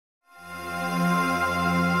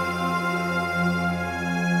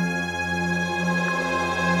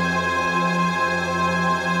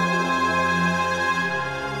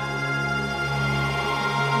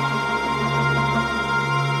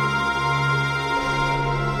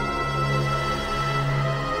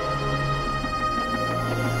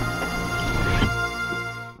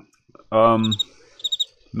Um,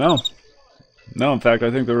 no. No, in fact,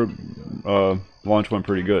 I think their launch went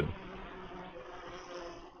pretty good.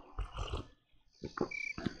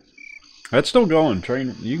 That's still going.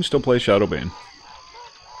 Train, you can still play Shadowbane.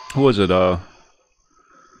 Who was it?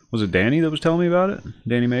 Was it Danny that was telling me about it?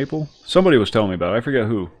 Danny Maple? Somebody was telling me about it. I forget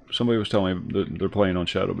who. Somebody was telling me that they're playing on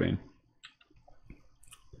Shadowbane.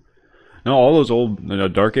 No, all those old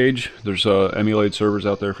Dark Age. There's emulated servers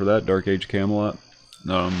out there for that. Dark Age Camelot.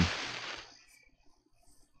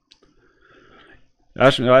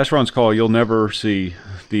 Asheron's Call. You'll never see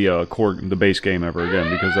the the base game ever again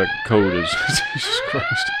because that code is Jesus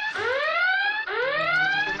Christ.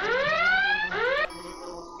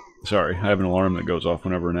 Sorry, I have an alarm that goes off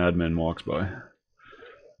whenever an admin walks by.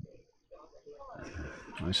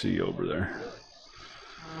 I see you over there.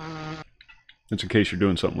 It's in case you're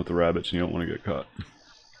doing something with the rabbits and you don't want to get caught.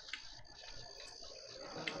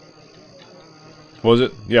 Was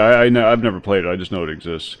it? Yeah, I've never played it. I just know it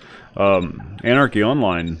exists. Anarchy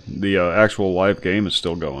Online, the actual live game, is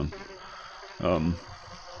still going. You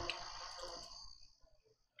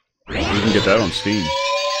can get that on Steam.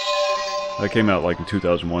 That came out like in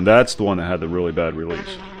 2001. That's the one that had the really bad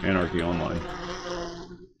release. Anarchy Online.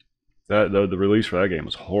 The release for that game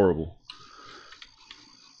was horrible.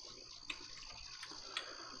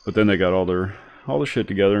 But then they got all their shit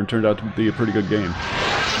together and turned out to be a pretty good game.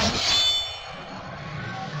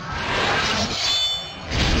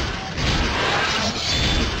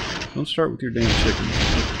 Don't start with your damn chickens.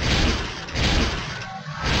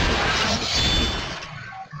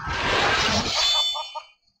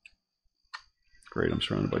 Great, I'm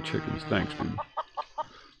surrounded by chickens. Thanks, dude.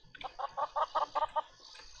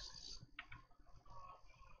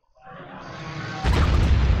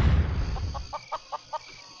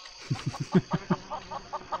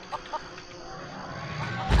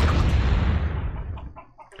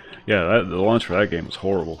 Yeah, the launch for that game was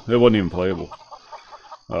horrible. It wasn't even playable.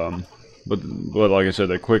 But like I said,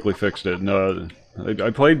 they quickly fixed it. And,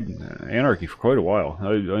 I played Anarchy for quite a while.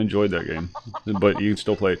 I enjoyed that game, but you can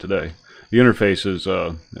still play it today. The interface is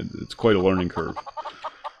it's quite a learning curve.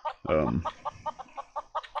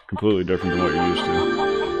 Completely different than what you're used to.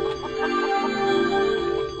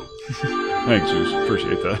 Thanks, Zeus.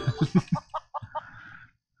 Appreciate that.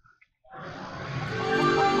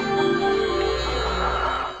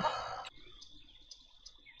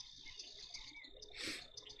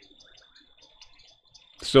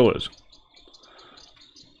 Still is.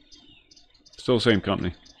 Still the same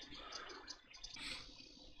company.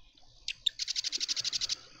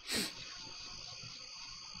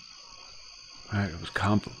 It was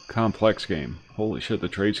complex game. Holy shit, the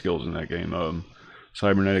trade skills in that game.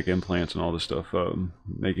 Cybernetic implants and all this stuff.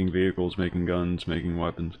 Making vehicles, making guns, making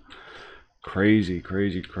weapons. Crazy,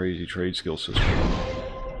 crazy, crazy trade skill system.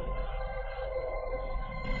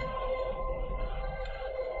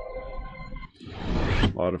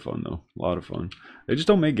 A lot of fun, though. A lot of fun. They just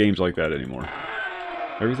don't make games like that anymore.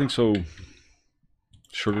 Everything's so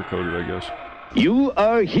sugar-coated, I guess. You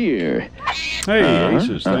are here. Hey,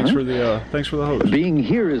 Aces. Thanks for the host. Being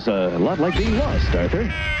here is a lot like being lost,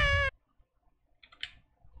 Arthur.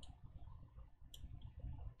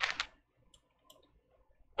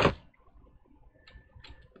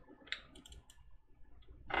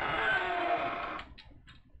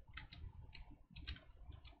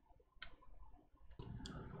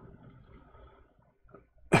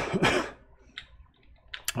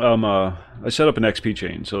 I set up an XP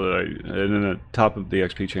chain so that and then at the top of the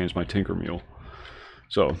XP chain is my Tinker Mule.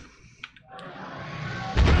 So,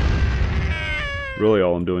 really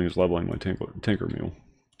all I'm doing is leveling my Tinker Mule.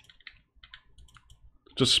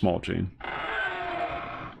 Just a small chain.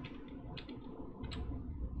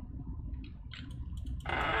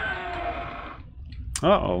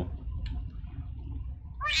 Uh-oh.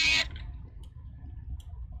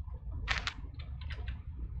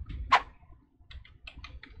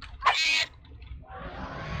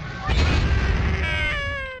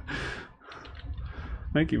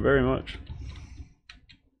 Thank you very much.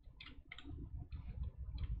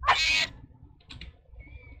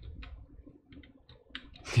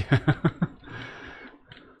 Yeah.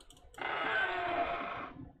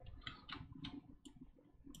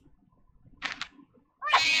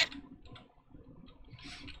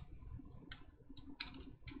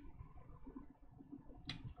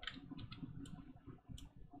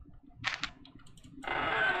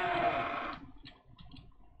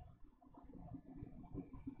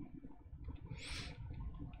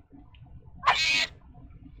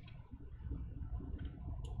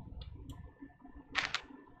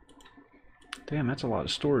 Damn, that's a lot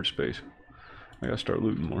of storage space. I gotta start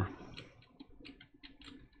looting more.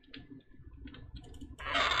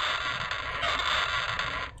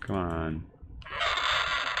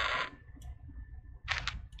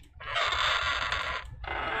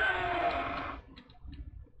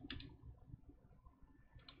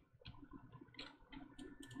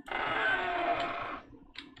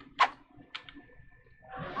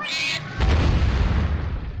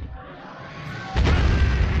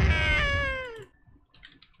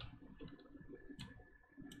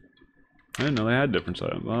 I didn't know they had different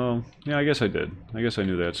sizes. Well, yeah, I guess I did. I guess I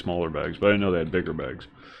knew they had smaller bags, but I didn't know they had bigger bags.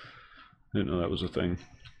 I didn't know that was a thing.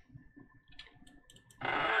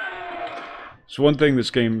 So one thing this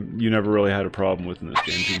game you never really had a problem with in this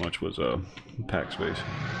game too much was pack space.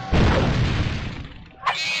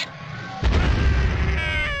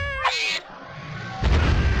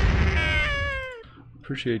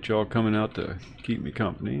 Appreciate y'all coming out to keep me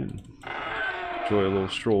company and enjoy a little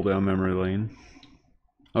stroll down memory lane.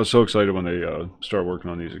 I was so excited when they started working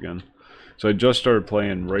on these again. So I just started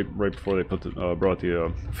playing right before they put brought the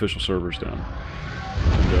official servers down.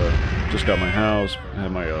 And just got my house,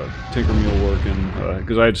 had my Tinker Mule working,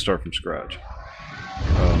 because I had to start from scratch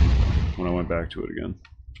when I went back to it again.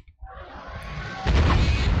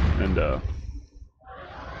 And it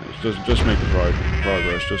was just making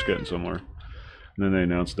progress, just getting somewhere. And then they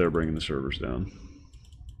announced they're bringing the servers down.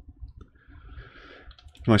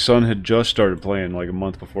 My son had just started playing like a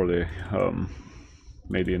month before they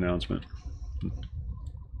made the announcement.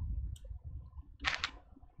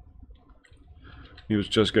 He was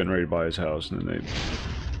just getting ready to buy his house, and then they...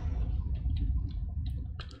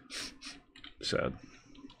 Sad.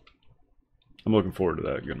 I'm looking forward to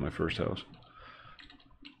that, getting my first house.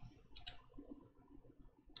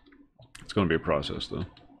 It's going to be a process, though.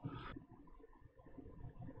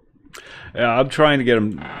 Yeah, I'm trying to get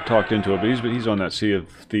him talked into it, but he's on that Sea of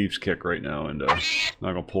Thieves kick right now, and I'm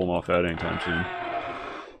not going to pull him off that anytime soon.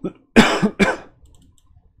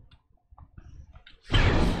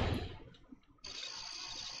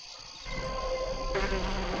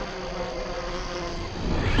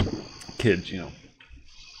 Kids, you know.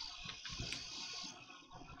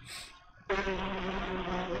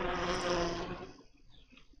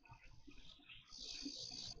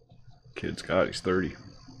 Kid's God, he's 30.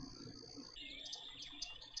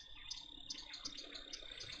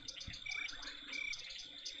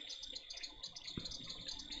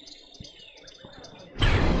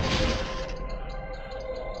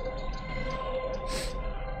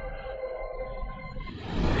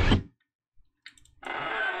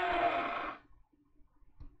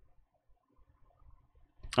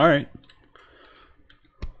 All right.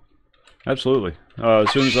 Absolutely. As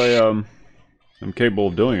soon as I am capable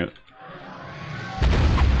of doing it.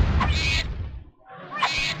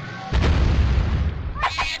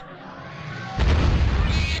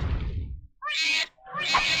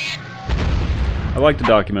 I like to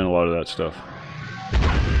document a lot of that stuff.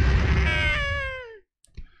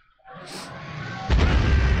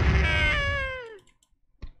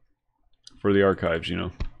 For the archives, you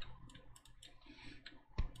know.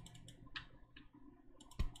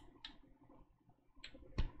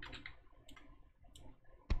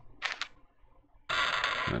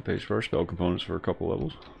 That pays for our spell components for a couple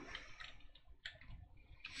levels.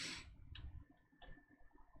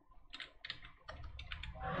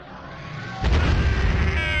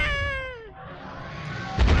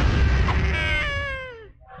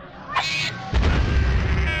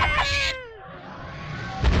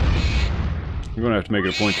 I'm going to have to make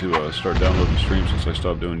it a point to start downloading streams since I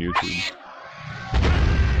stopped doing YouTube.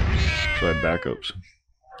 So I have backups.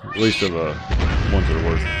 At least of ones that are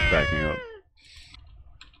worth backing up.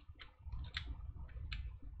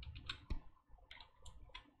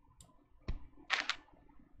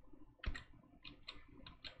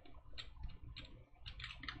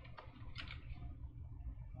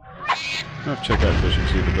 I'll have to check out fishing,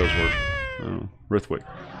 see if it does work. I don't know. Rithwick.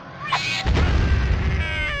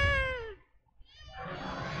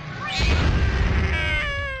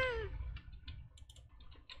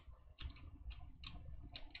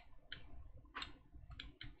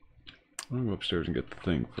 I'll go upstairs and get the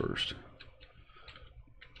thing first.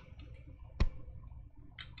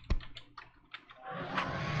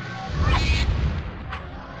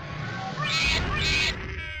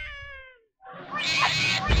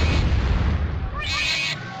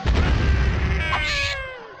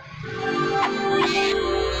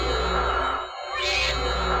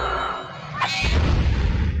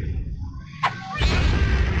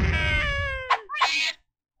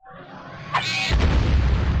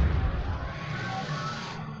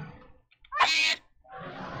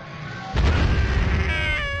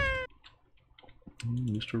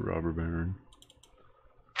 Mr. Robber Baron.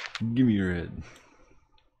 Give me your head.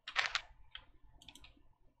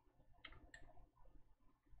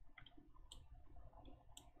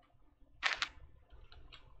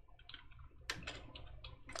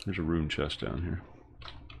 There's a rune chest down here.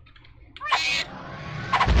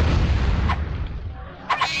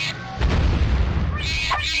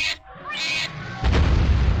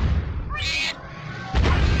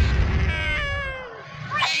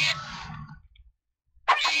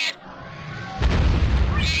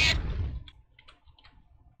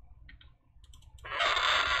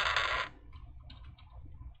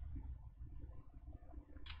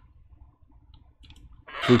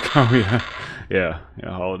 Oh yeah, yeah,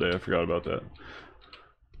 holiday. I forgot about that.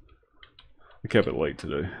 I kept it late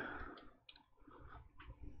today.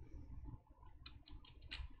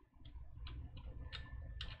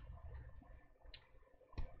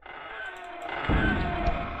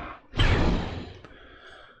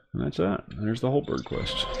 And that's that. There's the Holtburg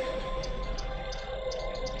quest.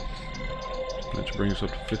 That should bring us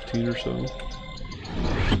up to 15 or so.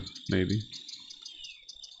 Maybe.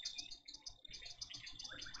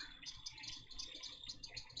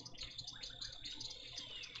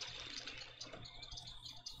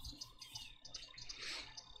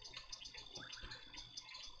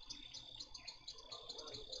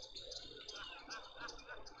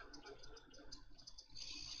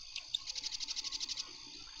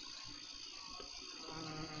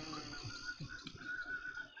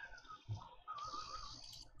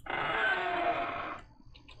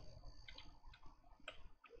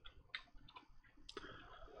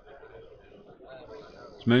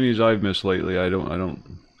 As many as I've missed lately, I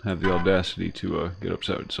don't have the audacity to get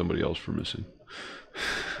upset with somebody else for missing.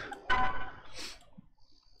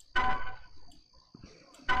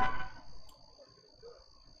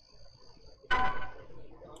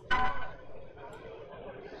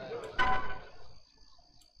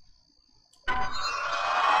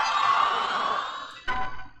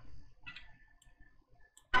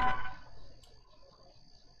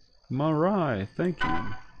 Alright, thank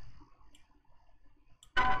you.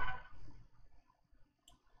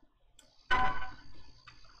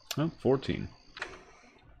 Oh, 14.